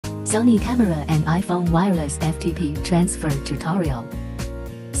Sony camera and iPhone wireless FTP transfer tutorial.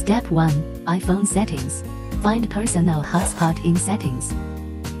 Step 1. iPhone settings. Find personal hotspot in settings.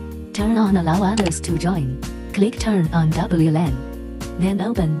 Turn on allow others to join. Click turn on WLAN. Then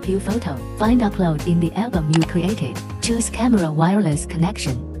open Piufoto. Find upload in the album you created. Choose camera wireless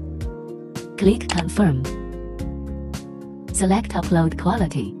connection. Click confirm. Select upload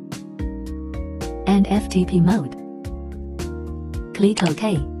quality and FTP mode. Click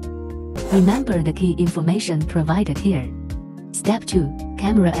OK. Remember the key information provided here. Step 2.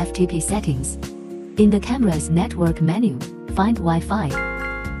 Camera FTP settings. In the camera's network menu, find Wi-Fi.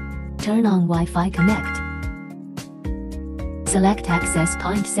 Turn on Wi-Fi connect. Select access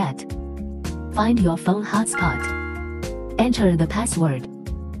point set. Find your phone hotspot. Enter the password.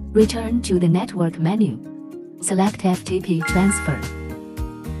 Return to the network menu. Select FTP transfer.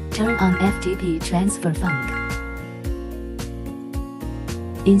 Turn on FTP transfer func.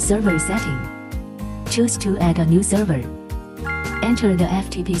 In server setting, choose to add a new server. Enter the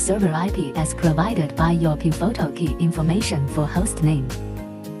FTP server IP as provided by your Piufoto key information for host name.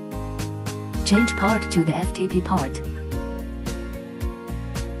 Change port to the FTP port.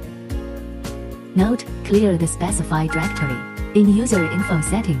 Note: clear the specified directory. In user info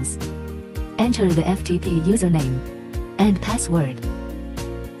settings, enter the FTP username and password.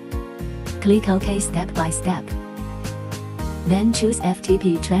 Click OK step by step. Then choose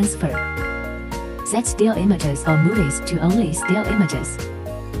FTP transfer. Set still images or movies to only still images.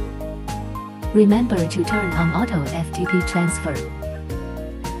 Remember to turn on auto FTP transfer.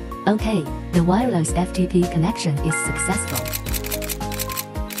 OK, the wireless FTP connection is successful.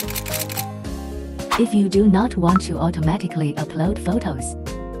 If you do not want to automatically upload photos,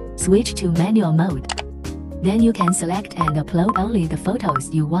 switch to manual mode. Then you can select and upload only the photos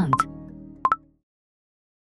you want.